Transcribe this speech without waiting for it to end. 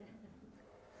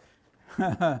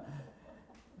I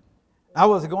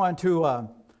was going to,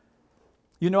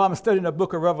 I'm studying the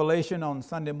book of Revelation on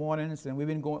Sunday mornings, and we've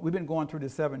been going through the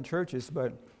 7 churches,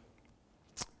 but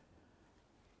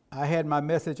I had my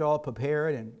message all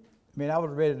prepared, and I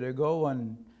was ready to go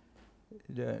on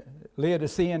the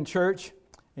Laodicean church,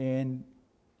 and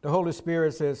the Holy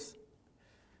Spirit says,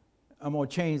 I'm going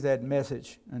to change that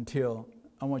message until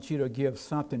I want you to give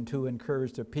something to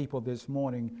encourage the people this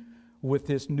morning with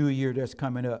this new year that's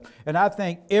coming up. And I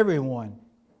think everyone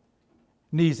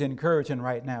needs encouraging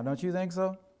right now. Don't you think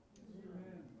so?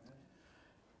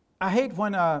 I hate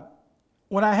when I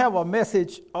have a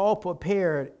message all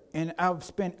prepared and I've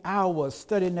spent hours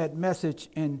studying that message,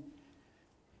 and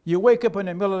you wake up in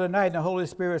the middle of the night and the Holy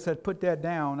Spirit said, put that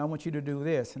down. I want you to do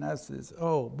this. And I says,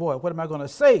 oh boy, what am I going to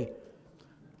say?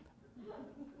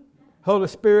 Holy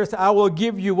Spirit said, I will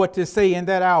give you what to say in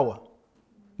that hour.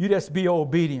 You just be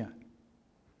obedient.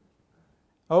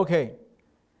 Okay.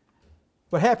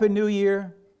 But Happy New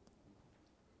Year,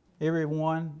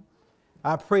 everyone.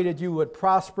 I pray that you would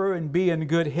prosper and be in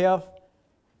good health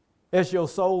as your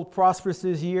soul prospers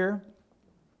this year.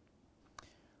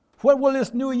 What will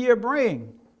this new year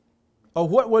bring? Or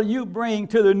what will you bring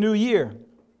to the new year?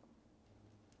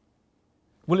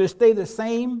 Will it stay the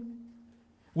same?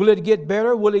 Will it get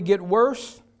better? Will it get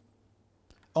worse?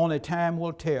 Only time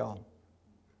will tell.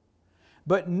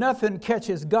 But nothing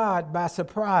catches God by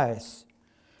surprise.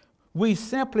 We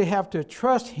simply have to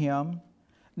trust Him,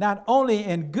 not only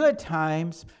in good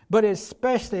times, but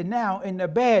especially now in the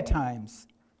bad times.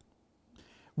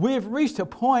 We've reached a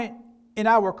point in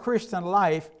our Christian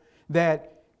life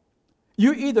that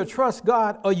you either trust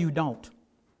God or you don't.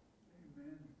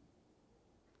 Amen.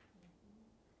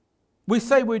 We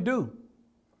say we do.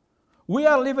 We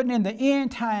are living in the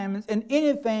end times, and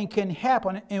anything can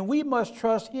happen, and we must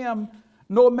trust Him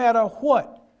no matter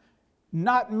what.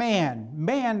 Not man.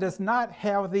 Man does not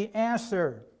have the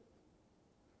answer.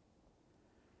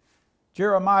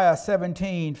 Jeremiah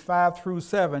 17,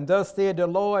 5-7. Thus said the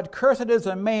Lord, cursed is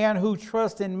a man who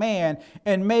trusts in man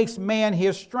and makes man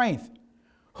his strength,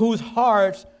 whose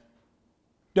heart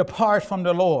departs from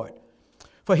the Lord.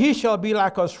 For he shall be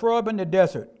like a shrub in the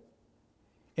desert,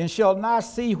 and shall not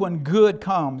see when good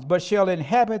comes, but shall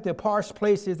inhabit the parched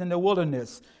places in the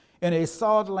wilderness, in a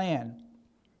salt land,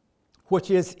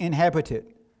 which is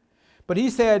inhabited. But he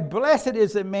said, blessed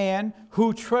is the man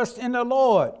who trusts in the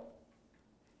Lord,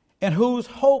 and whose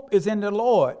hope is in the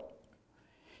Lord.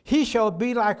 He shall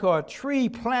be like a tree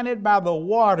planted by the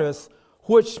waters,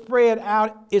 which spread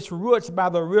out its roots by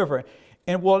the river,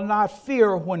 and will not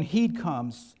fear when heat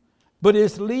comes. But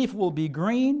its leaf will be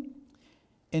green,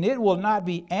 and it will not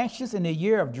be anxious in the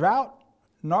year of drought,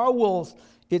 nor will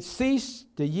it cease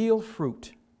to yield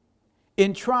fruit.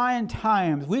 In trying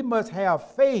times, we must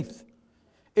have faith,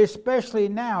 especially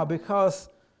now, because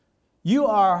you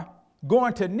are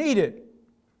going to need it.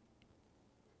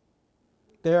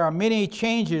 There are many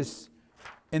changes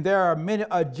and there are many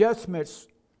adjustments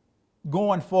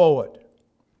going forward.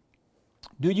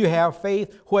 Do you have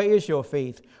faith? Where is your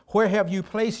faith? Where have you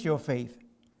placed your faith?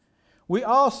 We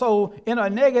also, in a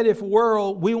negative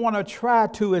world, we want to try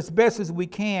to, as best as we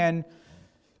can,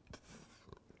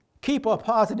 keep a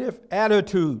positive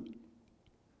attitude.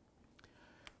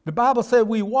 The Bible said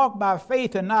we walk by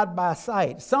faith and not by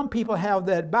sight. Some people have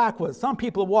that backwards. Some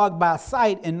people walk by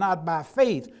sight and not by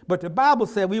faith. But the Bible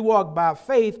said we walk by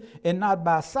faith and not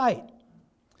by sight.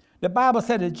 The Bible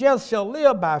said the just shall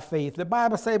live by faith. The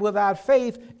Bible said without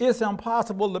faith it's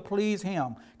impossible to please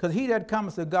Him. Because he that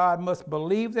comes to God must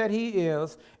believe that He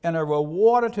is, and a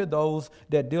rewarder to those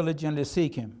that diligently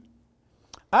seek Him.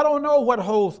 I don't know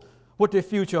what the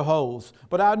future holds,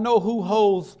 but I know who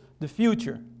holds the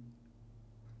future.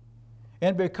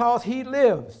 And because He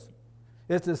lives,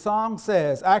 as the song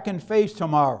says, I can face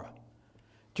tomorrow.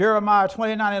 Jeremiah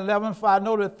 29:11, for I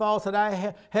know the thoughts that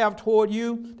I have toward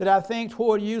you, that I think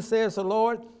toward you, says the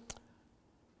Lord.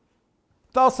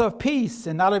 Thoughts of peace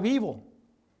and not of evil,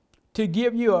 to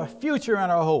give you a future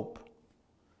and a hope.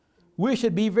 We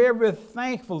should be very, very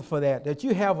thankful for that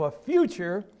you have a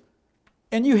future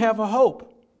and you have a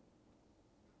hope.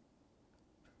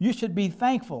 You should be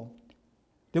thankful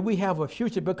that we have a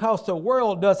future, because the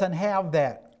world doesn't have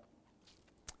that.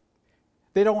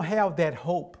 They don't have that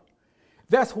hope.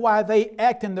 That's why they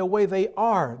act in the way they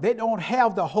are. They don't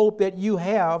have the hope that you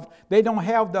have. They don't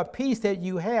have the peace that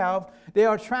you have. They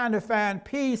are trying to find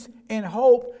peace and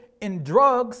hope in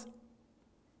drugs,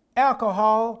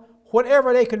 alcohol,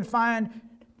 whatever they can find,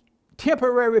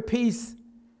 temporary peace.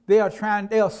 They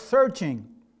are searching.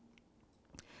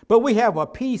 But we have a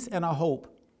peace and a hope.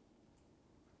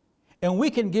 And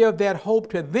we can give that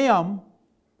hope to them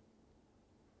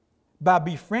by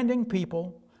befriending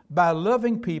people, by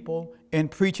loving people, and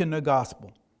preaching the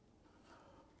gospel.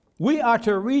 We are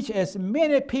to reach as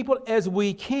many people as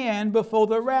we can before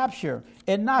the rapture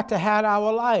and not to hide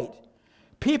our light.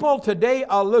 People today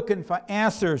are looking for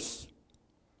answers.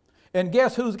 And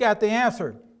guess who's got the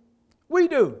answer? We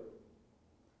do.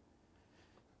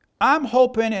 I'm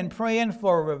hoping and praying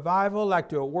for a revival like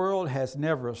the world has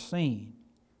never seen.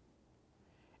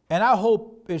 And I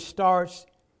hope it starts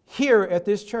here at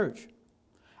this church.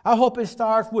 I hope it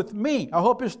starts with me. I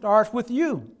hope it starts with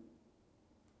you.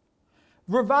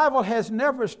 Revival has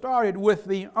never started with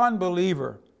the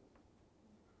unbeliever.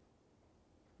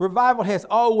 Revival has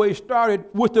always started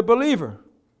with the believer.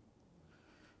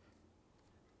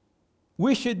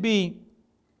 We should be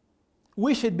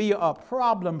a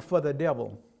problem for the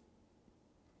devil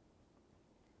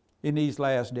in these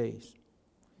last days.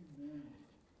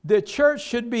 The church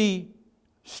should be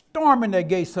storming the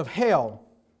gates of hell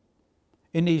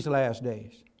in these last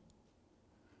days.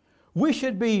 We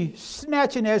should be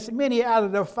snatching as many out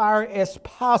of the fire as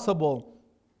possible.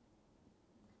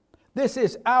 This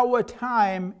is our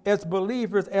time as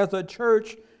believers, as a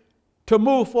church, to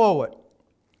move forward.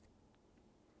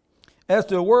 As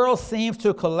the world seems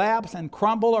to collapse and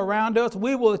crumble around us,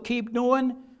 we will keep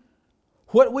doing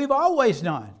what we've always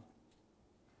done.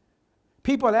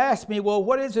 People ask me, well,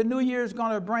 what is the New Year's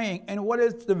going to bring? And what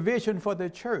is the vision for the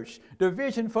church? The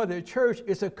vision for the church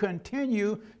is to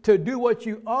continue to do what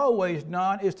you always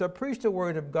done, is to preach the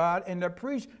word of God and to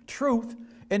preach truth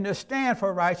and to stand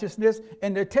for righteousness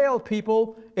and to tell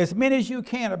people as many as you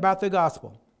can about the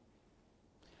gospel.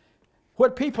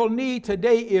 What people need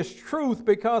today is truth,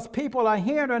 because people are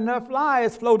hearing enough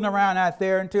lies floating around out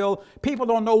there until people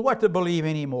don't know what to believe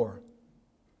anymore.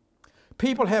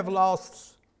 People have lost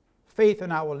faith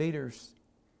in our leaders.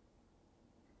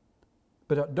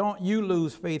 But don't you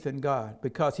lose faith in God,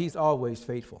 because he's always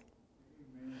faithful.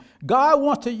 Amen. God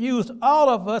wants to use all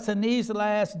of us in these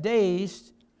last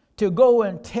days to go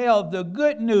and tell the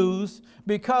good news,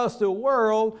 because the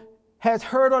world has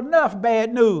heard enough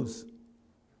bad news.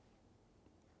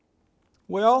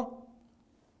 Well,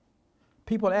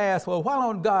 people ask, well, why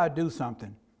don't God do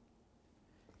something?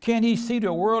 Can he see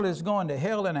the world is going to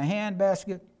hell in a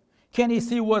handbasket? Can he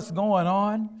see what's going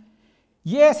on?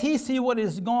 Yes, he sees what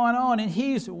is going on, and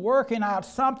he's working out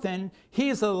something.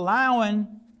 He's allowing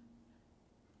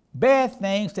bad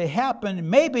things to happen.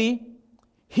 Maybe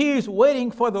he's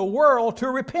waiting for the world to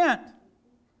repent.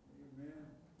 Amen.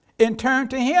 And turn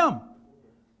to him.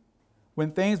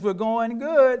 When things were going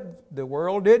good, the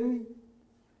world didn't.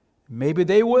 Maybe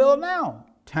they will now.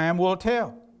 Time will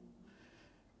tell.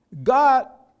 God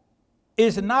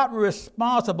is not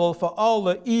responsible for all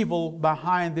the evil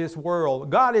behind this world.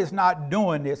 God is not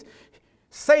doing this.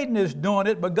 Satan is doing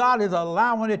it, but God is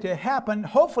allowing it to happen,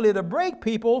 hopefully to break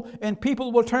people, and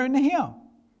people will turn to him.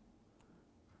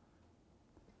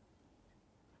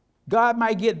 God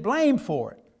might get blamed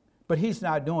for it, but he's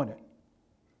not doing it.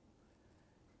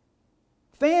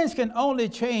 Things can only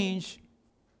change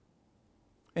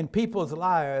in people's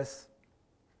lives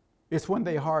is when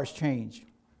their hearts change.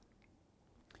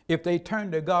 If they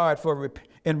turn to God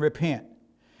and repent.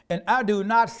 And I do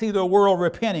not see the world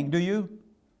repenting, do you?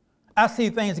 I see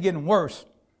things getting worse.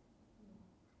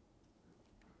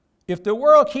 If the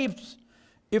world keeps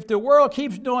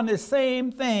doing the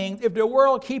same thing, if the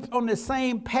world keeps on the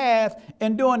same path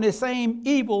and doing the same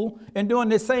evil,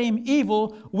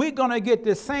 we're going to get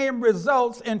the same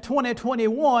results in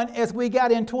 2021 as we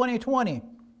got in 2020.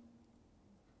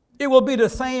 It will be the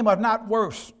same or not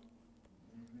worse.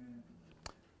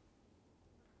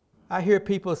 I hear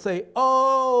people say,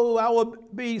 oh, I will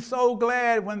be so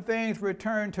glad when things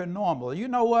return to normal. You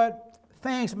know what?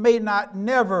 Things may not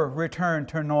never return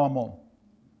to normal.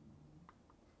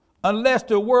 Unless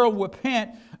the world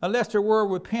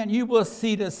repent, you will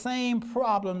see the same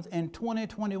problems in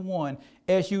 2021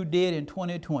 as you did in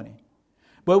 2020.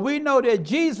 But we know that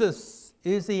Jesus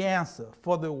is the answer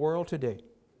for the world today.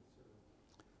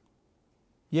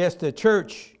 Yes, the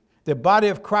church, the body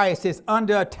of Christ, is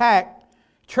under attack.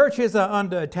 Churches are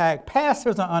under attack.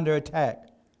 Pastors are under attack.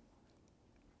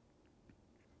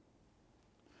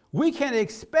 We can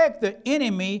expect the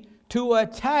enemy to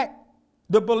attack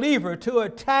the believer, to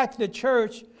attack the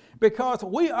church, because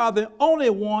we are the only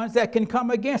ones that can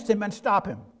come against him and stop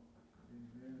him.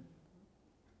 Amen.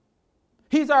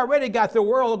 He's already got the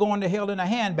world going to hell in a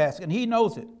handbasket, and he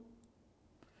knows it.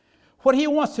 What he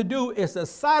wants to do is to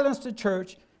silence the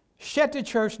church, shut the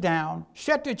church down,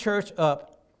 shut the church up,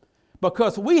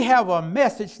 because we have a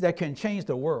message that can change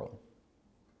the world.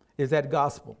 Is that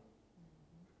gospel?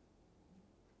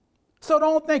 So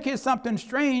don't think it's something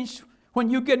strange when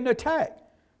you get an attack.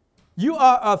 You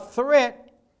are a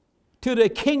threat to the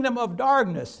kingdom of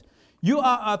darkness. You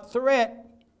are a threat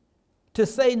to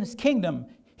Satan's kingdom.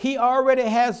 He already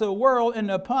has the world in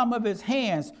the palm of his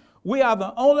hands. We are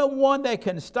the only one that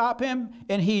can stop him,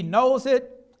 and he knows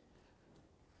it.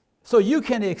 So you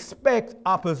can expect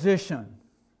opposition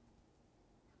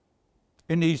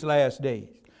in these last days.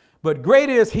 But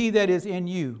greater is he that is in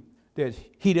you than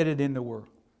he that is in the world.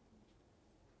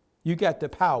 You got the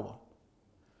power.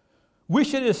 We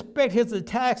should expect his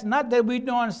attacks, not that we're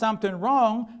doing something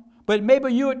wrong, but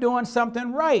maybe you're doing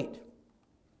something right.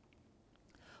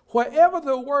 Wherever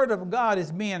the word of God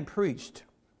is being preached,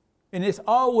 and it's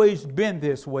always been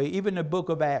this way, even the book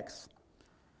of Acts,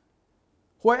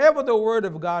 wherever the word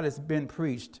of God has been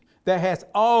preached, there has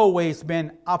always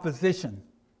been opposition.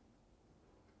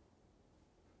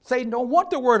 Satan don't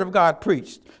want the word of God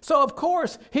preached. So of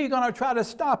course he's going to try to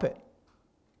stop it.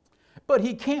 But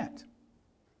he can't.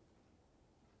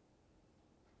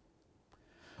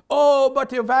 Oh, but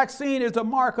the vaccine is the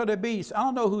mark of the beast. I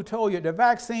don't know who told you. The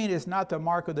vaccine is not the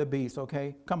mark of the beast,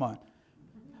 okay? Come on.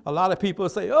 A lot of people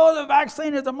say, oh, the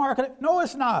vaccine is the mark of the... No,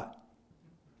 it's not.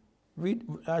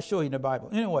 I'll show you in the Bible.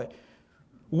 Anyway,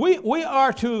 we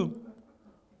are to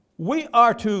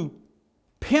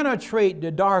penetrate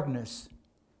the darkness.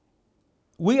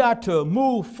 We are to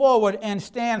move forward and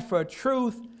stand for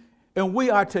truth, and we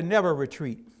are to never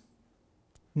retreat.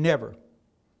 Never.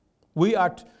 We are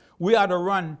to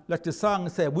run, like the song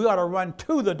said, we ought to run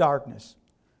to the darkness.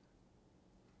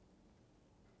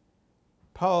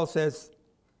 Paul says,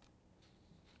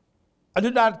 I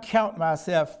do not count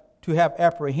myself to have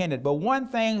apprehended, but one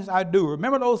thing I do,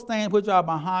 remember those things which are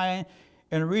behind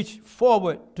and reach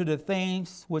forward to the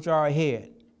things which are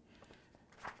ahead.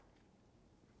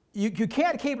 You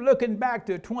can't keep looking back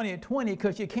to 2020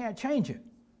 because you can't change it.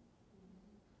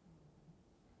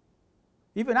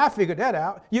 Even I figured that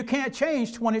out. You can't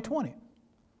change 2020.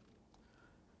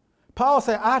 Paul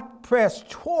said, I press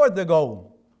toward the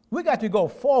goal. We got to go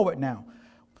forward now.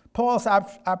 Paul said,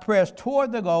 I press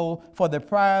toward the goal for the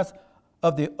prize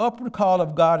of the upward call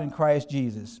of God in Christ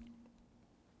Jesus.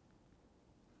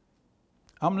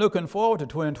 I'm looking forward to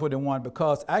 2021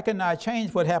 because I cannot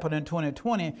change what happened in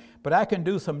 2020, but I can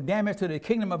do some damage to the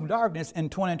kingdom of darkness in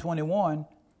 2021.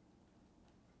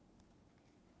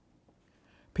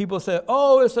 People say,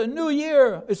 oh, it's a new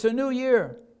year. It's a new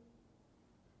year.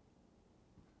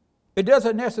 It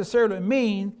doesn't necessarily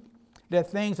mean that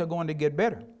things are going to get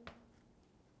better.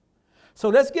 So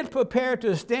let's get prepared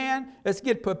to stand. Let's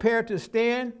get prepared to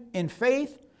stand in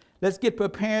faith. Let's get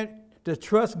prepared to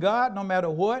trust God no matter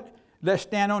what. Let's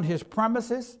stand on his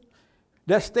promises.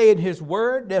 Let's stay in his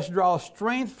word. Let's draw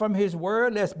strength from his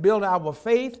word. Let's build our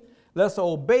faith. Let's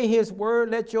obey his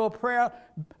word. Let your prayer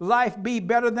life be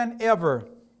better than ever.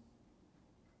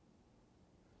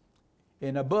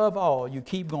 And above all, you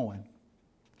keep going.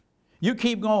 You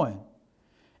keep going.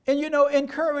 And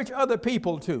encourage other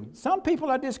people too. Some people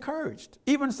are discouraged.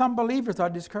 Even some believers are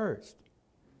discouraged.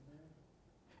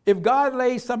 If God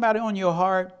lays somebody on your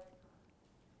heart,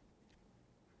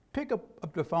 pick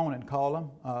up the phone and call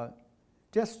them.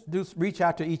 Just reach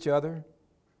out to each other.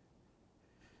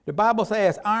 The Bible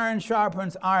says, iron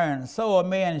sharpens iron, so a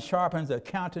man sharpens the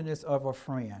countenance of a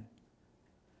friend.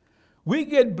 We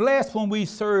get blessed when we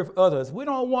serve others. We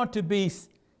don't want to be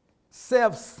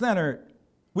self-centered.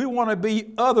 We want to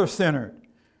be other-centered.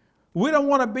 We don't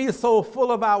want to be so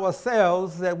full of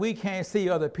ourselves that we can't see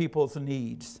other people's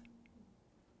needs.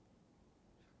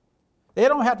 They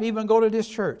don't have to even go to this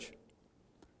church.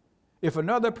 If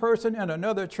another person in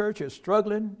another church is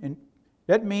struggling, and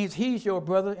that means he's your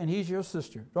brother and he's your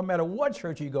sister. No matter what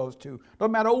church he goes to, no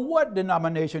matter what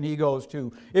denomination he goes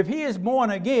to. If he is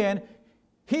born again,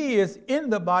 he is in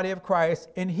the body of Christ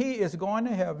and he is going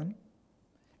to heaven,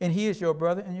 and he is your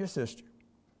brother and your sister.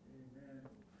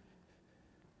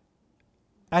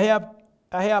 Amen.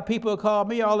 I have people call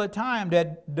me all the time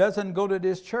that doesn't go to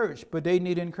this church, but they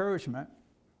need encouragement.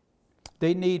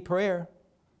 They need prayer.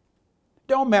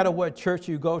 Don't matter what church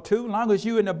you go to, as long as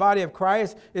you're in the body of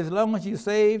Christ, as long as you're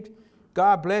saved,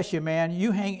 God bless you, man.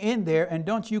 You hang in there and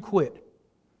don't you quit.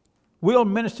 We'll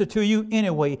minister to you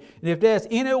anyway. And if there's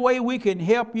any way we can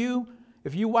help you,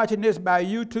 if you're watching this by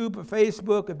YouTube or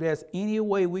Facebook, if there's any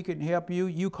way we can help you,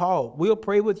 you call. We'll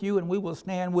pray with you and we will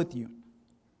stand with you.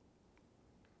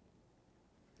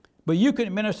 But you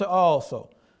can minister also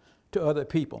to other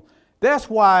people. That's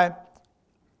why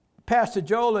Pastor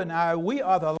Joel and I, we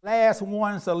are the last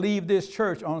ones to leave this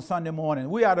church on Sunday morning.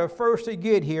 We are the first to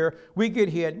get here. We get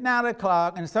here at 9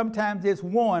 o'clock, and sometimes it's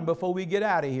 1 before we get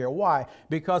out of here. Why?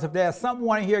 Because if there's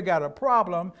someone here got a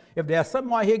problem, if there's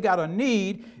someone here got a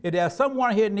need, if there's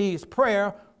someone here needs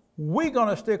prayer, we're going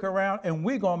to stick around and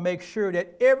we're going to make sure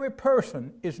that every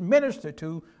person is ministered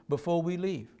to before we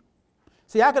leave.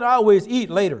 See, I can always eat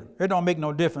later. It don't make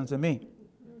no difference to me.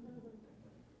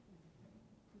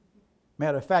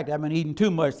 Matter of fact, I've been eating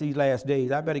too much these last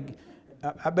days. I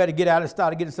better get out and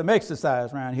start getting some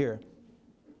exercise around here.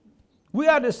 We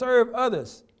are to serve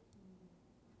others.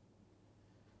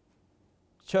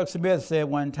 Chuck Smith said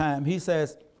one time, he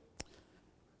says,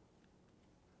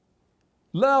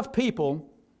 love people,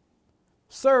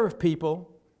 serve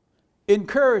people,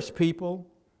 encourage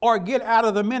people, or get out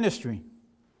of the ministry.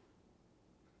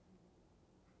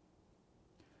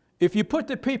 If you put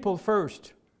the people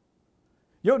first,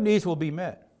 your needs will be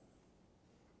met.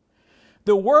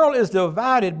 The world is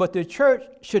divided, but the church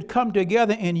should come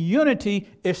together in unity,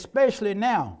 especially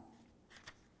now.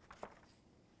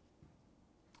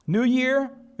 New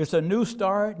year, it's a new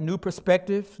start, new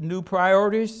perspective, new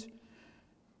priorities.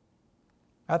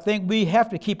 I think we have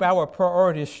to keep our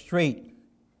priorities straight.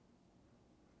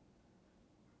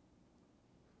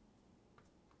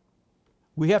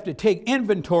 We have to take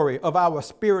inventory of our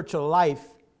spiritual life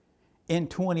in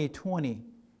 2020.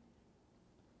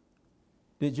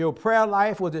 Did your prayer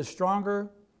life, was it stronger?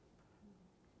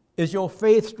 Is your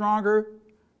faith stronger?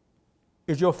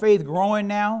 Is your faith growing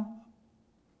now?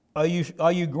 Are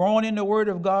you growing in the Word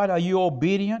of God? Are you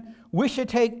obedient? We should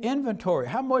take inventory.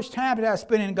 How much time did I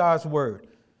spend in God's Word?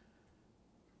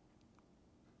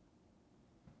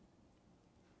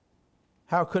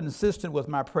 How consistent was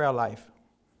my prayer life?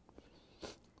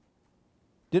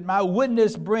 Did my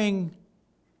witness bring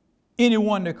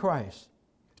anyone to Christ?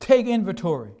 Take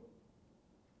inventory.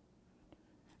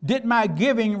 Did my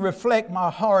giving reflect my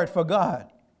heart for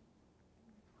God?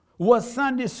 Was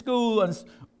Sunday school and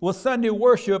was Sunday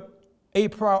worship a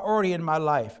priority in my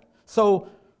life? So,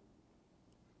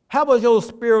 how was your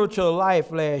spiritual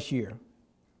life last year?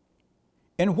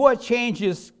 And what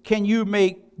changes can you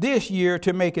make this year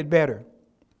to make it better?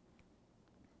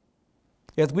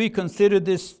 As we consider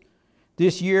this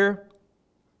year,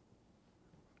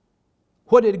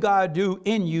 what did God do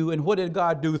in you and what did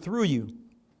God do through you?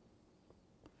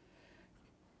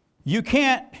 You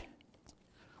can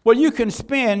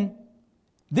spend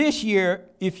this year,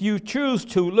 if you choose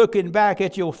to, looking back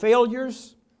at your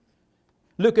failures,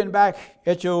 looking back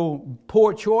at your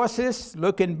poor choices,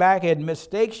 looking back at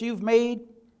mistakes you've made,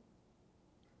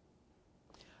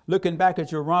 looking back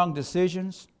at your wrong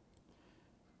decisions.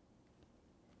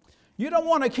 You don't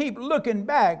want to keep looking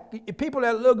back. People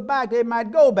that look back, they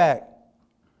might go back.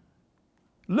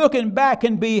 Looking back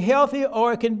can be healthy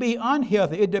or it can be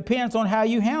unhealthy. It depends on how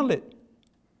you handle it.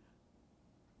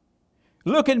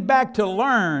 Looking back to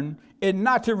learn and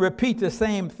not to repeat the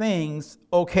same things,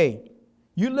 okay.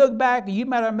 You look back, you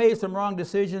might have made some wrong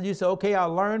decisions. You say, okay, I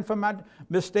learned from my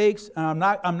mistakes. I'm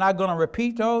not going to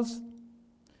repeat those.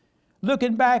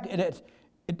 Looking back at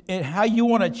how you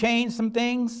want to change some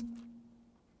things,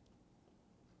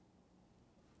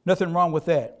 nothing wrong with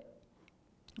that.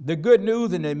 The good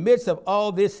news in the midst of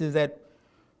all this is that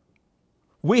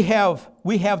we have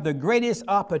the greatest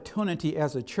opportunity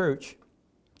as a church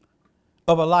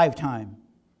of a lifetime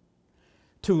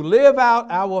to live out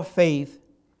our faith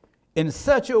in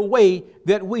such a way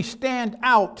that we stand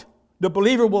out. The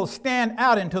believer will stand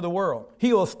out into the world.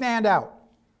 He will stand out.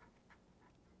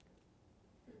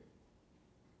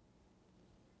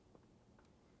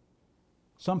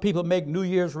 Some people make New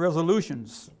Year's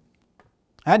resolutions.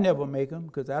 I never make them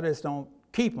because I just don't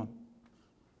keep them.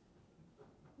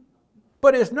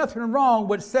 But there's nothing wrong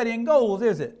with setting goals,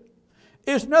 is it?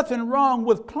 There's nothing wrong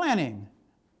with planning.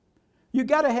 You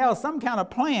got to have some kind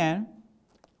of plan,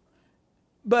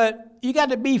 but you got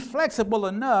to be flexible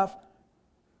enough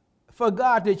for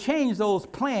God to change those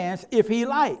plans if He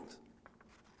likes.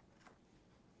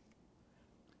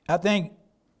 I think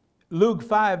Luke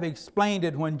 5 explained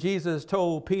it when Jesus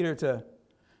told Peter to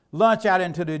launch out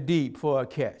into the deep for a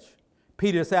catch.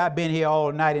 Peter said, I've been here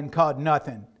all night and caught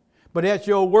nothing. But at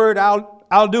your word,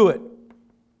 I'll do it.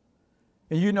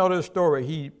 And you know the story.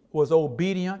 He was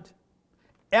obedient.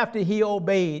 After he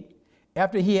obeyed,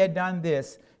 after he had done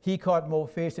this, he caught more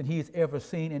fish than he's ever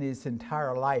seen in his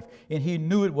entire life. And he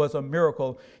knew it was a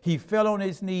miracle. He fell on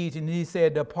his knees and he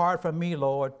said, depart from me,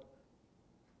 Lord,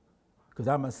 because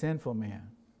I'm a sinful man.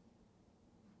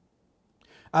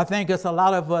 I think it's a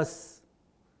lot of us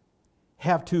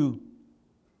have to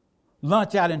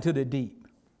launch out into the deep.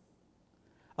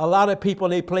 A lot of people,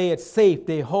 they play it safe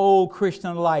their whole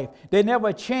Christian life. They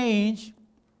never change.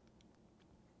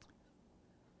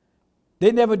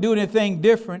 They never do anything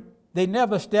different. They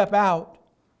never step out.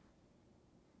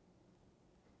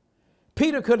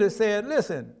 Peter could have said,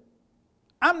 listen,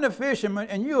 I'm the fisherman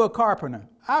and you're a carpenter.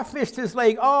 I fished this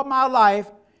lake all my life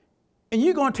and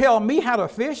you're going to tell me how to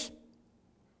fish?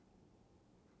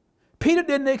 Peter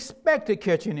didn't expect to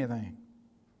catch anything.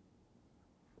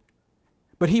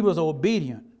 But he was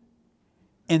obedient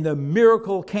and the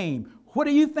miracle came. What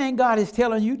do you think God is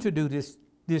telling you to do this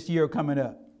year coming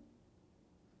up?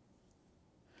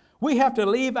 We have to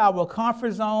leave our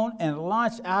comfort zone and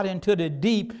launch out into the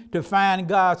deep to find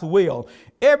God's will.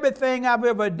 Everything I've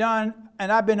ever done,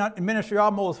 and I've been in ministry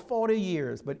almost 40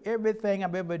 years, but everything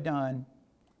I've ever done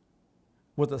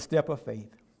was a step of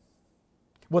faith.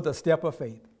 Was a step of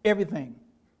faith. Everything.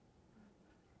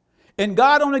 And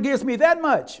God only gives me that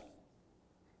much.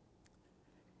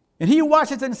 And He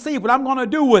watches and sees what I'm going to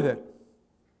do with it.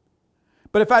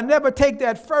 But if I never take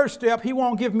that first step, He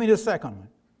won't give me the second one.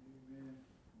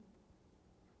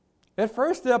 That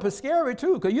first step is scary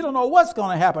too, because you don't know what's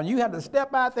going to happen. You have to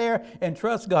step out there and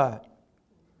trust God.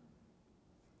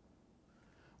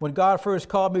 When God first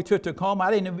called me to Tacoma,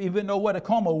 I didn't even know what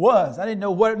Tacoma was. I didn't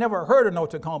know what, never heard of no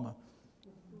Tacoma.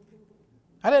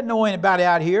 I didn't know anybody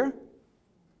out here.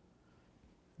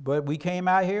 But we came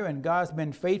out here and God's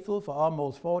been faithful for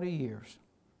almost 40 years.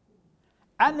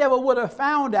 I never would have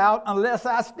found out unless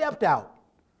I stepped out.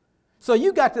 So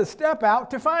you got to step out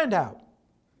to find out.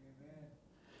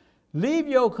 Leave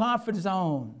your comfort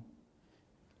zone.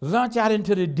 Launch out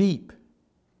into the deep.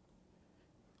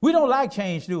 We don't like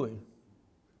change, do we?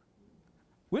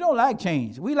 We don't like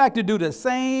change. We like to do the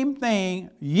same thing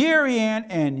year in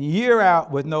and year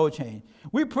out with no change.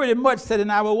 We pretty much set in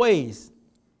our ways.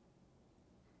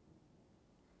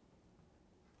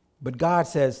 But God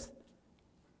says,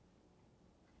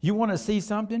 you want to see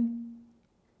something?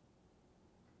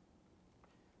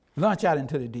 Launch out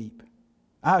into the deep.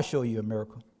 I'll show you a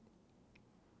miracle.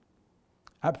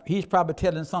 He's probably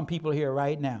telling some people here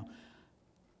right now,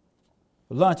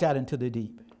 launch out into the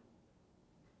deep.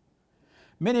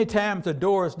 Many times the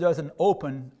doors doesn't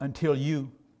open until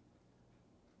you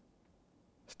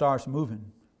starts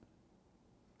moving.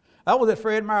 I was at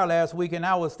Fred Meyer last week and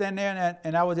I was standing there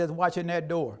and I was just watching that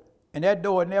door. And that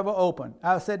door never opened.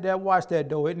 I sat there and watched that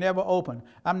door. It never opened.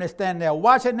 I'm just standing there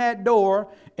watching that door,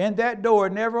 and that door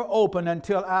never opened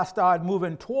until I started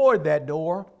moving toward that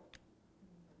door.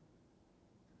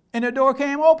 And the door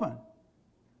came open.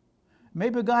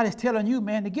 Maybe God is telling you,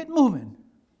 man, to get moving.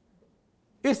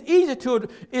 It's easy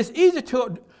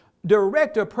to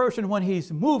direct a person when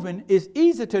he's moving. It's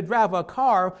easy to drive a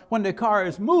car when the car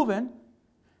is moving.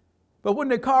 But when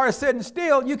the car is sitting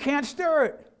still, you can't stir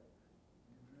it.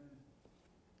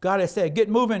 God has said, get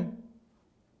moving.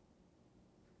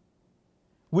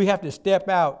 We have to step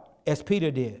out as Peter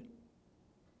did.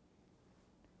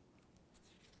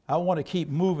 I want to keep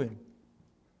moving.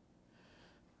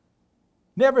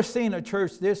 Never seen a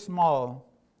church this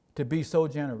small to be so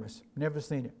generous. Never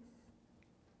seen it.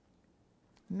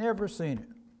 Never seen it.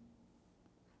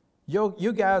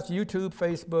 You guys, YouTube,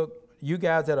 Facebook, you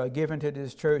guys that are giving to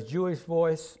this church, Jewish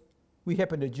Voice, we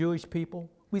helping the Jewish people.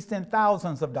 We send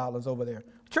thousands of dollars over there.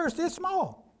 Church this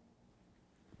small.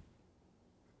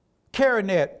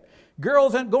 CareNet.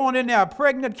 Girls ain't going in there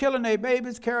pregnant, killing their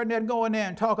babies. CareNet going there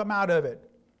and talk them out of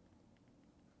it.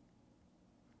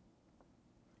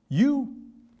 You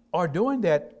are doing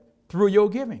that through your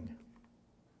giving.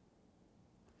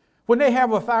 When they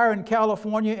have a fire in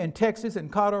California and Texas and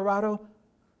Colorado,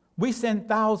 we send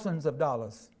thousands of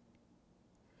dollars.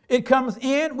 It comes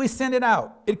in, we send it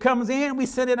out. It comes in, we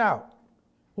send it out.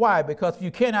 Why? Because if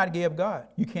you cannot give God,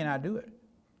 you cannot do it.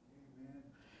 Amen.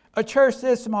 A church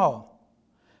this small.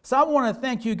 So I want to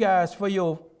thank you guys for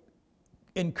your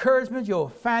encouragement, your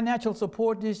financial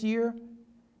support this year.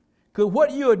 Because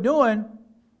what you are doing,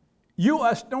 you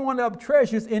are storing up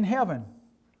treasures in heaven.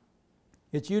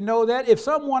 Did you know that? If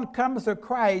someone comes to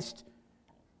Christ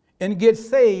and gets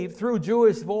saved through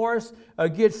Jewish Voice, or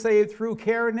gets saved through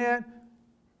CareNet,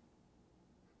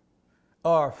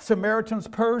 or Samaritan's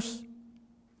Purse,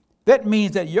 that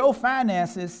means that your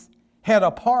finances had a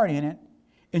part in it,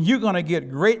 and you're going to get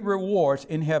great rewards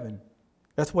in heaven.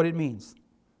 That's what it means.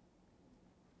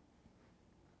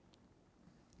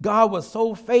 God was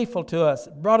so faithful to us,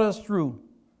 brought us through.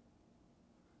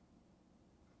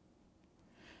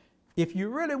 If you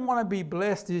really want to be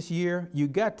blessed this year, you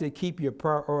got to keep your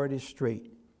priorities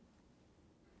straight.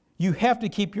 You have to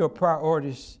keep your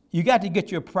priorities. You got to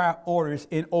get your priorities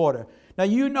in order. Now,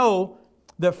 you know,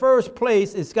 the first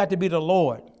place it's got to be the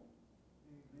Lord.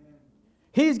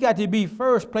 He's got to be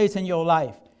first place in your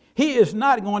life. He is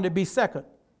not going to be second.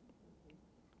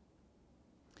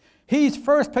 He's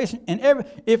first place in every.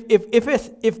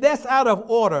 If that's out of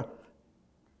order,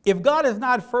 if God is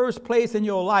not first place in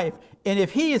your life, and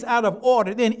if He is out of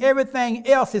order, then everything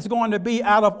else is going to be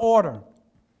out of order.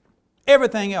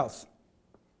 Everything else.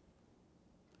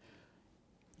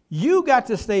 You got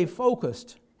to stay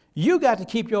focused. You got to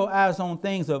keep your eyes on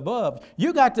things above.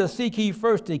 You got to seek ye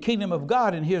first the kingdom of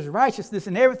God and His righteousness,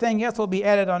 and everything else will be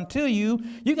added unto you.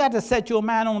 You got to set your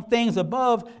mind on things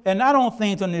above and not on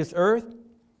things on this earth.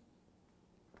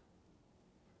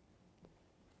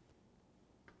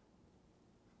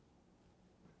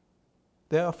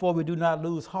 Therefore, we do not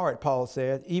lose heart, Paul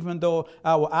said. Even though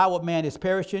our outward man is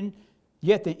perishing,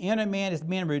 yet the inner man is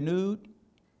being renewed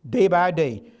day by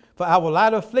day. For our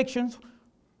light afflictions,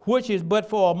 which is but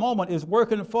for a moment, is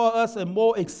working for us a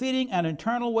more exceeding and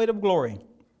eternal weight of glory.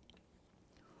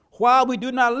 While we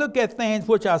do not look at things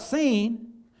which are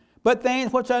seen, but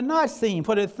things which are not seen.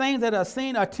 For the things that are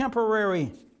seen are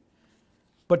temporary,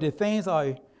 but the things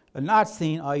are not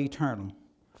seen are eternal.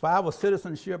 For our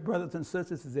citizenship, brothers and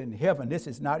sisters, is in heaven. This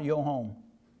is not your home.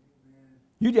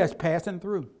 You're just passing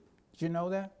through. Did you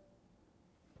know that?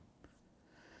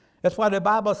 That's why the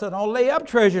Bible says, don't lay up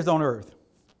treasures on earth.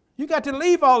 You got to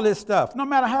leave all this stuff, no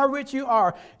matter how rich you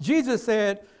are. Jesus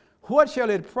said, what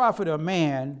shall it profit a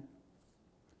man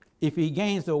if he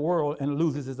gains the world and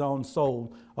loses his own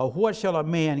soul? Or what shall a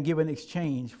man give in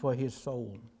exchange for his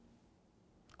soul?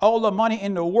 All the money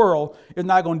in the world is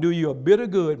not going to do you a bit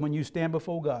of good when you stand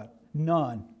before God.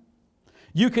 None.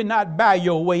 You cannot buy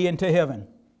your way into heaven.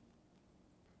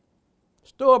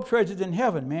 Store up treasures in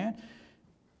heaven, man.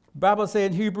 The Bible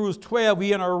says in Hebrews 12,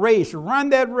 we're in a race.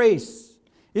 Run that race.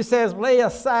 It says, lay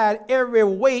aside every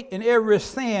weight and every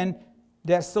sin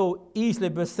that so easily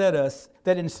beset us,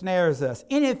 that ensnares us.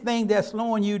 Anything that's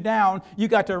slowing you down, you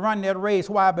got to run that race.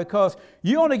 Why? Because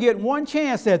you only get one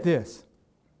chance at this.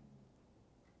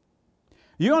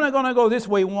 You're only going to go this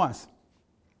way once.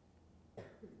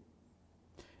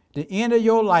 The end of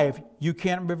your life, you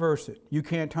can't reverse it. You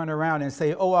can't turn around and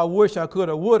say, oh, I wish I could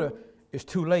have, would have. It's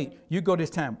too late. You go this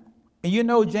time. And you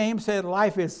know, James said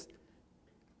life is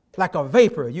like a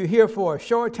vapor. You're here for a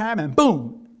short time and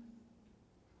boom,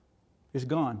 it's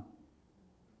gone.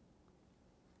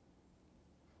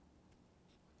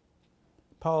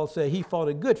 Paul said he fought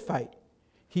a good fight.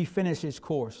 He finished his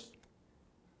course.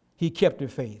 He kept the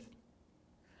faith.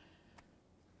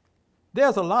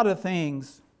 There's a lot of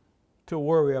things to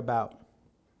worry about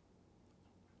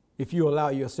if you allow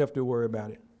yourself to worry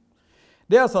about it.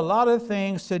 There's a lot of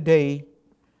things today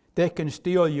that can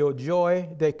steal your joy,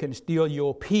 that can steal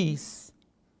your peace,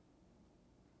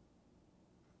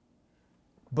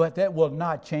 but that will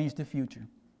not change the future.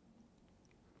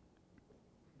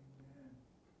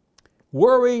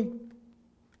 Worry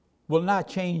will not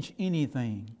change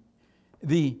anything.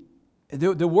 The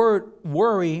word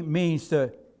worry means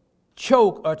to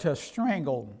choke or to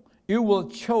strangle. It will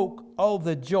choke all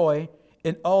the joy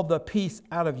and all the peace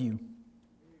out of you.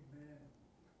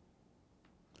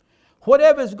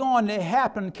 Whatever's going to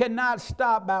happen cannot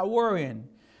stop by worrying.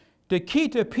 The key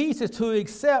to peace is to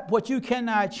accept what you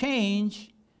cannot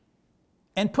change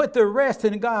and put the rest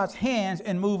in God's hands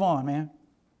and move on, man.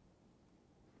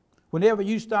 Whenever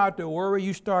you start to worry,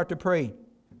 you start to pray.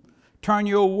 Turn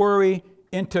your worry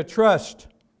into trust.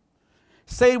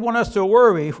 Satan wants us to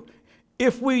worry.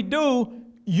 If we do,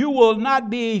 you will not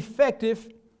be effective.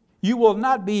 You will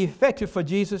not be effective for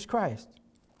Jesus Christ.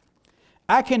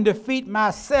 I can defeat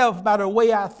myself by the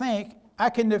way I think. I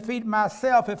can defeat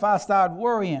myself if I start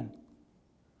worrying.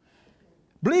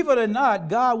 Believe it or not,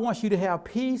 God wants you to have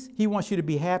peace. He wants you to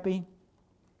be happy.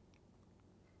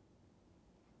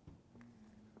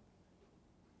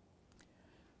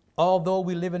 Although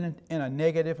we live in a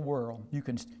negative world,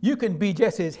 you can be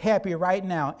just as happy right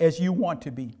now as you want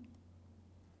to be.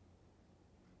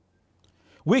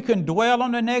 We can dwell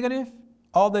on the negative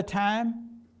all the time.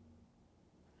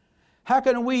 How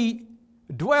can we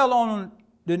dwell on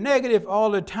the negative all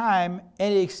the time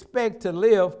and expect to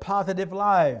live positive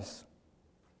lives?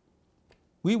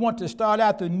 We want to start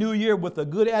out the new year with a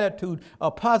good attitude, a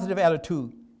positive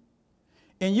attitude.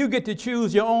 And you get to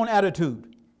choose your own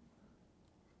attitude.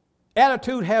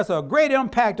 Attitude has a great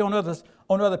impact on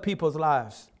other people's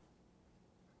lives.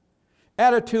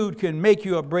 Attitude can make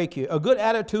you or break you. A good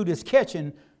attitude is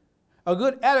catching. A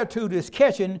good attitude is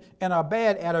catching, and a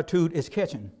bad attitude is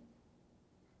catching.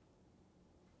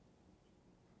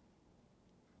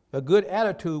 A good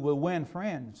attitude will win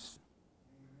friends,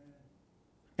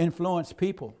 influence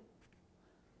people.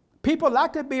 People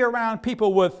like to be around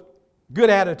people with good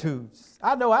attitudes.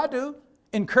 I know I do.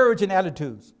 encouraging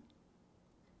attitudes.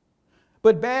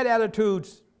 But bad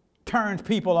attitudes turns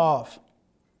people off.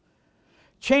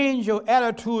 Change your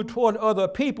attitude toward other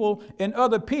people, and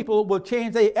other people will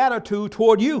change their attitude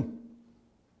toward you.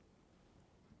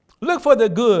 Look for the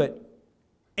good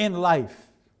in life.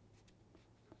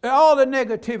 And all the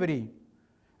negativity.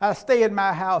 I stay in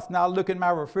my house and I look in my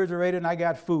refrigerator and I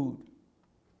got food.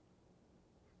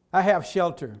 I have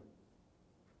shelter.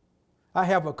 I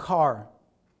have a car.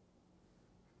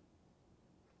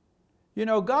 You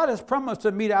know, God has promised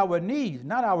to meet our needs,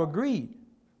 not our greed.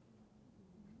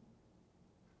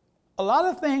 A lot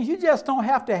of things you just don't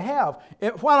have to have.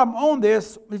 While I'm on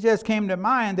this, it just came to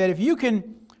mind that if you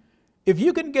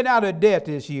can get out of debt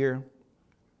this year,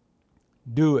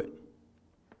 do it.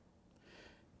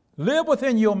 Live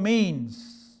within your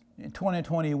means in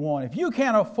 2021. If you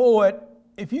can't afford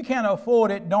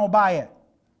it, don't buy it.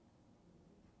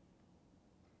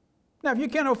 Now, if you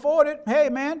can't afford it, hey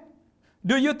man,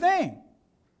 do your thing.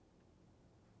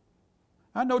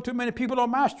 I know too many people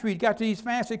on my street got these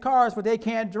fancy cars, but they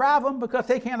can't drive them because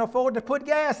they can't afford to put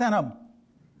gas in them.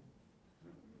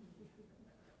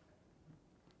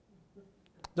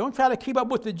 Don't try to keep up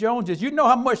with the Joneses. You know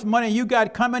how much money you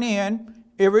got coming in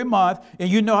every month, and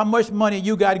you know how much money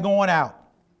you got going out.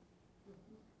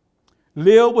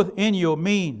 Live within your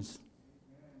means.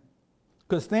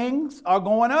 Because things are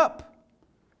going up.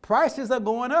 Prices are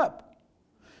going up.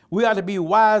 We ought to be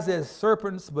wise as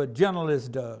serpents, but gentle as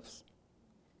doves.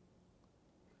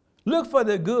 Look for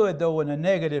the good, though, in a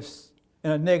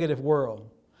negative world.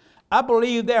 I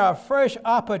believe there are fresh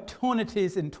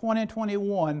opportunities in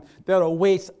 2021 that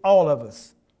awaits all of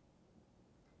us.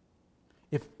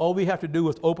 If all we have to do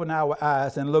is open our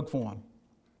eyes and look for them.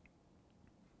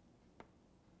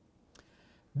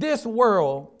 This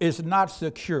world is not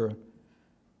secure.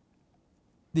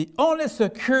 The only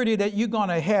security that you're going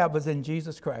to have is in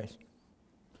Jesus Christ.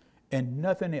 And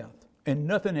nothing else. And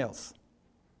nothing else.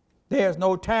 There's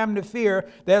no time to fear.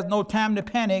 There's no time to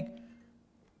panic.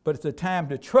 But it's a time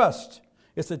to trust.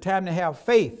 It's a time to have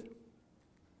faith.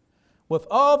 With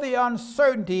all the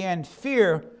uncertainty and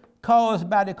fear caused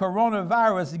by the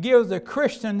coronavirus, gives the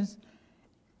Christians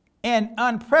an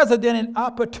unprecedented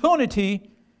opportunity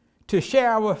to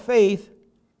share our faith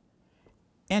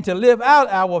and to live out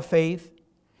our faith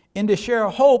and to share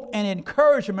hope and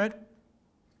encouragement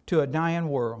to a dying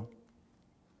world.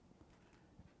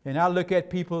 And I look at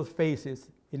people's faces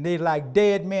and they're like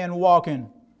dead men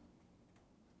walking.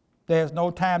 There's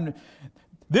no time.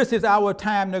 This is our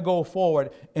time to go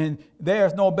forward. And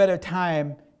there's no better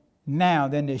time now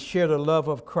than to share the love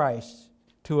of Christ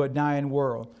to a dying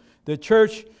world. The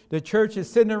church is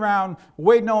sitting around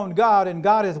waiting on God, and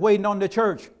God is waiting on the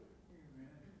church.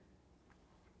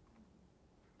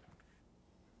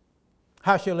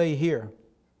 How shall they hear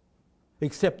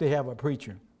except they have a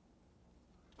preacher?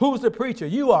 Who's the preacher?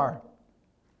 You are.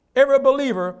 Every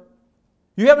believer.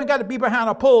 You haven't got to be behind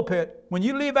a pulpit. When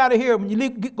you leave out of here, when you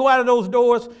go out of those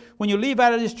doors, when you leave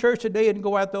out of this church today and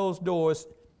go out those doors,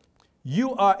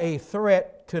 you are a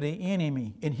threat to the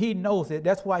enemy. And he knows it.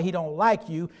 That's why he don't like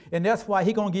you. And that's why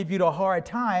he's going to give you the hard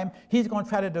time. He's going to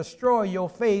try to destroy your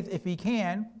faith if he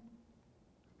can.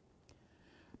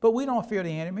 But we don't fear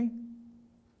the enemy.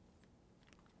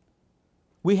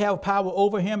 We have power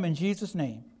over him in Jesus'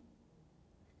 name.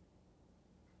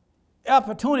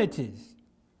 Opportunities.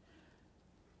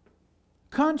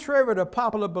 Contrary to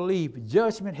popular belief,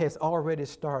 judgment has already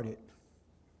started.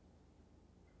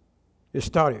 It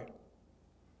started.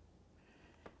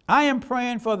 I am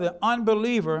praying for the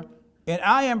unbeliever, and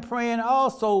I am praying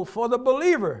also for the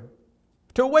believer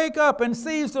to wake up and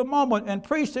seize the moment and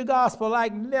preach the gospel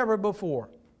like never before.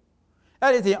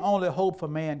 That is the only hope for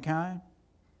mankind.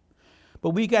 But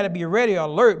we got to be ready,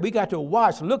 alert. We got to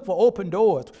watch, look for open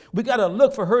doors. We got to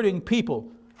look for hurting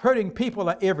people. Hurting people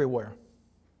are everywhere.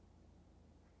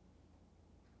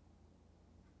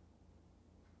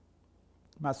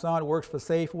 My son works for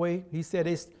Safeway.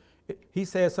 He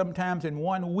said sometimes in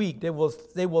 1 week they will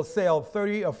sell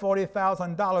 $30,000 or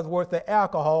 $40,000 worth of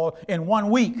alcohol in 1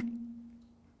 week.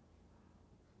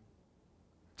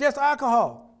 Just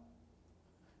alcohol.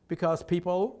 Because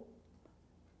people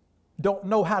don't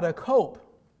know how to cope.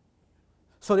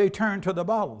 So they turn to the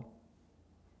bottle.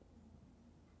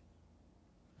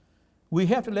 We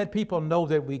have to let people know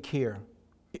that we care.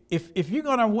 If you're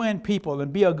going to win people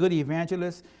and be a good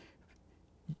evangelist,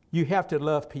 you have to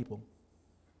love people.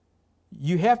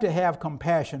 You have to have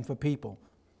compassion for people.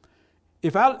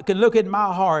 If I can look at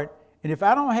my heart, and if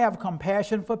I don't have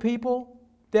compassion for people,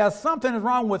 there's something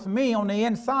wrong with me on the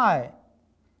inside.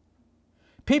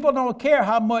 People don't care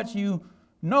how much you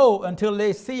know until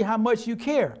they see how much you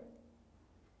care.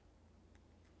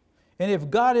 And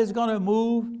if God is going to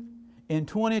move in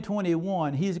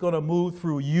 2021, he's going to move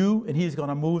through you and he's going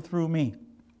to move through me.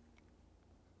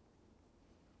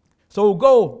 So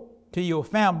go to your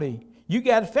family. You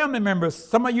got family members,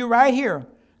 some of you right here,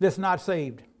 that's not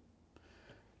saved.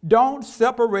 Don't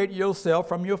separate yourself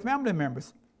from your family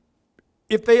members.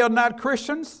 If they are not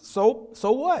Christians, so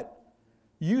what?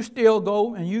 You still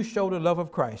go and you show the love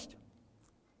of Christ.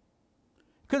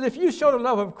 Because if you show the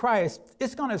love of Christ,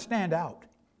 it's going to stand out.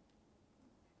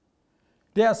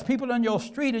 There's people on your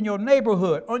street, in your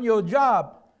neighborhood, on your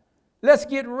job. Let's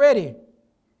get ready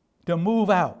to move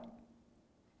out.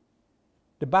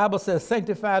 The Bible says,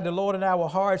 sanctify the Lord in our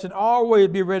hearts and always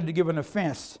be ready to give an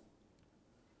offense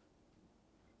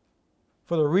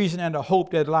for the reason and the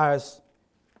hope that lies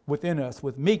within us,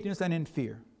 with meekness and in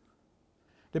fear.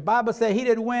 The Bible says, he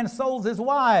that wins souls is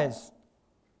wise.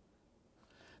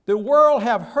 The world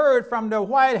have heard from the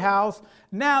White House.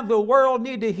 Now the world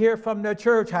need to hear from the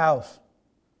church house.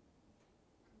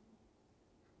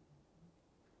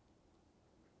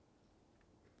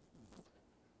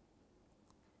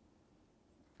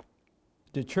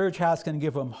 The church house can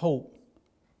give them hope.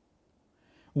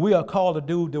 We are called to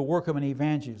do the work of an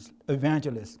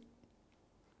evangelist.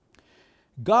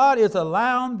 God is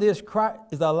allowing this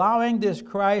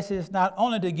crisis not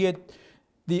only to get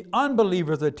the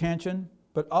unbelievers' attention,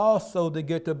 but also to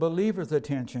get the believers'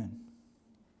 attention.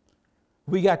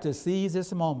 We got to seize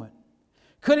this moment.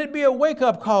 Could it be a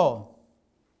wake-up call?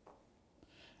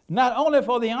 Not only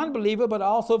for the unbeliever, but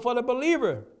also for the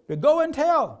believer to go and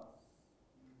tell.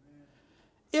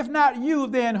 If not you,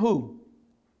 then who?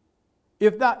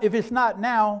 If it's not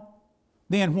now,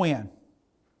 then when?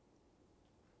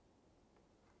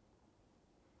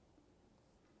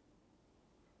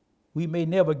 We may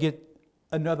never get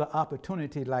another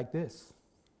opportunity like this.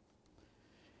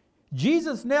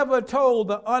 Jesus never told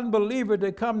the unbeliever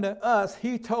to come to us.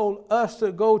 He told us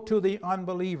to go to the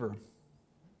unbeliever.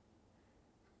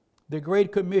 The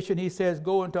Great Commission, he says,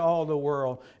 go into all the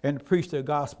world and preach the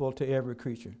gospel to every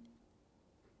creature.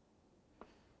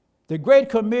 The Great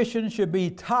Commission should be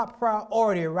top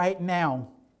priority right now.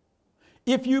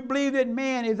 If you believe that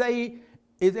man is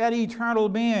an eternal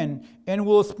being and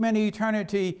will spend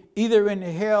eternity either in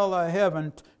hell or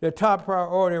heaven, the top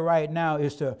priority right now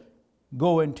is to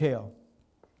go and tell.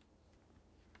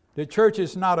 The church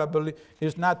is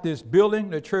not this building.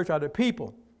 The church are the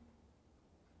people.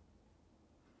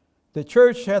 The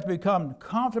church has become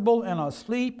comfortable and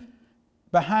asleep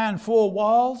behind four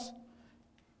walls.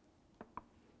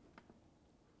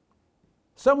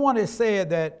 Someone has said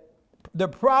that the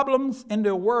problems in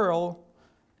the world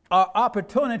are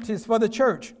opportunities for the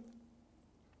church.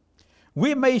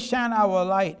 We may shine our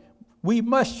light. We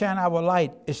must shine our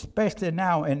light, especially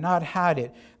now, and not hide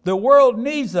it. The world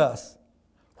needs us.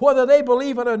 Whether they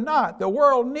believe it or not, the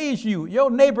world needs you.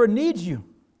 Your neighbor needs you.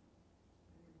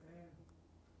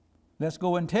 Let's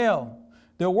go and tell.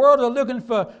 The world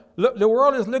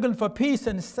is looking for peace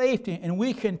and safety, and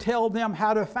we can tell them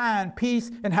how to find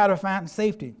peace and how to find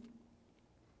safety.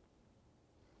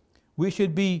 We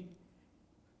should be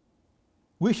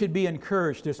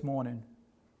encouraged this morning,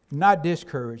 not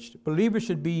discouraged. Believers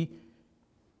should be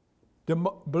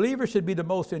the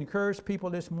most encouraged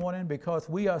people this morning, because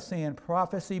we are seeing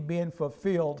prophecy being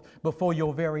fulfilled before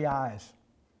your very eyes.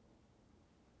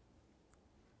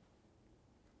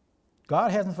 God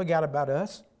hasn't forgot about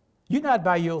us. You're not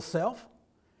by yourself.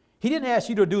 He didn't ask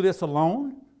you to do this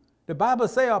alone. The Bible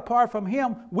says apart from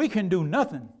him, we can do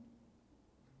nothing.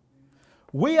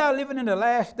 We are living in the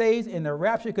last days, and the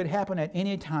rapture could happen at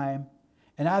any time.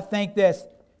 And I think that's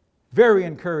very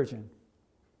encouraging.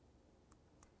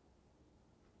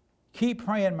 Keep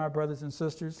praying, my brothers and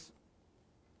sisters.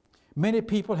 Many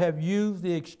people have used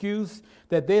the excuse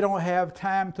that they don't have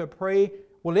time to pray.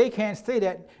 Well, they can't say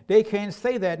that. They can't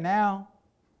say that now,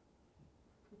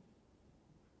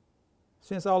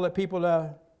 since all the people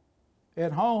are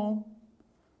at home.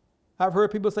 I've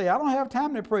heard people say, I don't have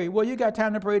time to pray. Well, you got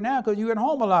time to pray now because you're at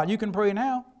home a lot. You can pray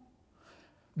now.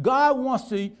 God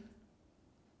wants us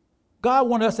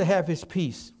to have his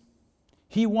peace.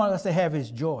 He wants us to have his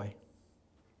joy,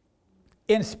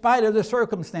 in spite of the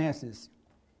circumstances.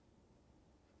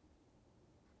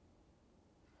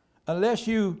 Unless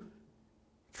you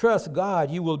trust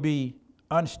God, you will be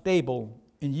unstable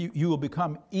and you will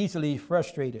become easily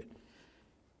frustrated.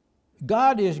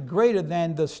 God is greater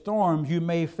than the storms you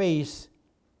may face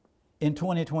in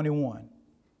 2021.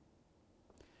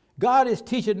 God is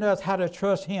teaching us how to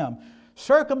trust him.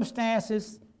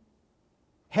 Circumstances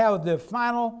have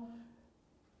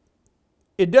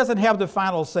it doesn't have the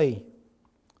final say.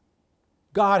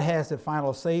 God has the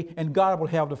final say, and God will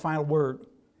have the final word.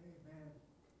 Amen.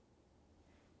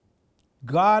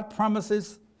 God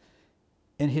promises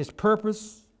and his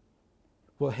purpose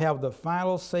will have the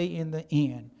final say in the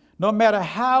end. No matter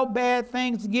how bad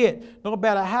things get, no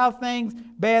matter how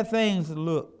bad things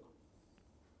look,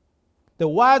 the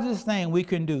wisest thing we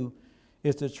can do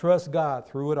is to trust God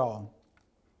through it all.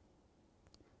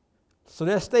 So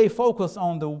let's stay focused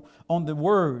on the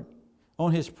word,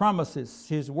 on his promises.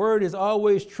 His word is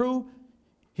always true.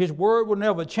 His word will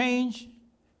never change.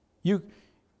 You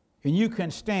can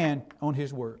stand on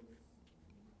his word.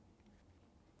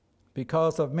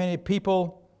 Because of many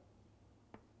people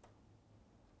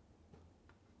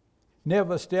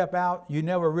never step out, you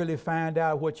never really find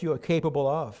out what you are capable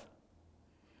of.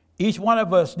 Each one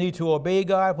of us needs to obey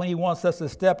God when he wants us to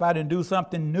step out and do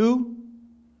something new.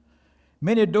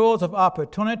 Many doors of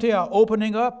opportunity are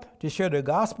opening up to share the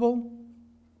gospel.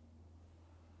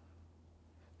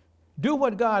 Do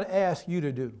what God asks you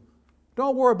to do.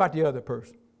 Don't worry about the other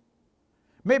person.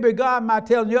 Maybe God might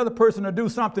tell the other person to do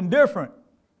something different.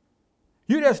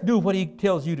 You just do what he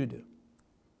tells you to do.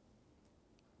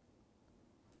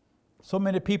 So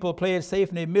many people play it safe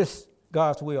and they miss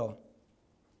God's will.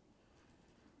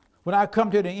 When I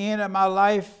come to the end of my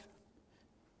life,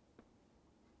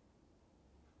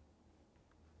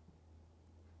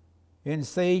 and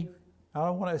say, I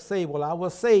don't want to say, well, I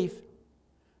was safe,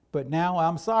 but now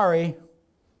I'm sorry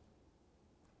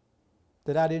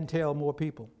that I didn't tell more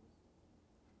people.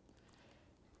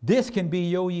 This can be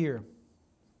your year.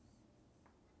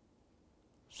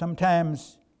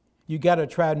 Sometimes you got to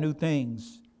try new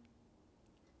things.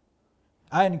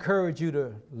 I encourage you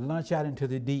to launch out into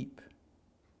the deep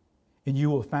and you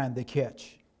will find the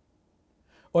catch.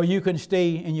 Or you can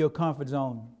stay in your comfort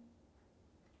zone.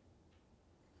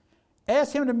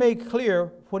 Ask him to make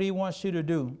clear what he wants you to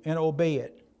do and obey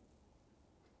it.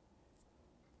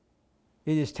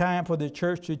 It is time for the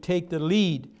church to take the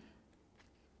lead,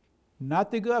 not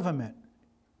the government.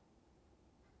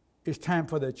 It's time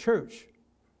for the church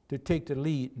to take the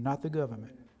lead, not the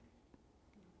government.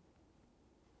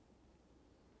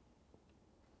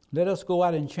 Let us go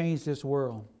out and change this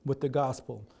world with the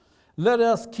gospel. Let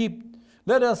us keep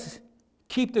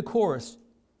the course.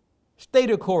 Stay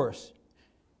the course.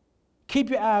 Keep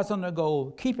your eyes on the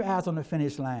goal. Keep your eyes on the finish line.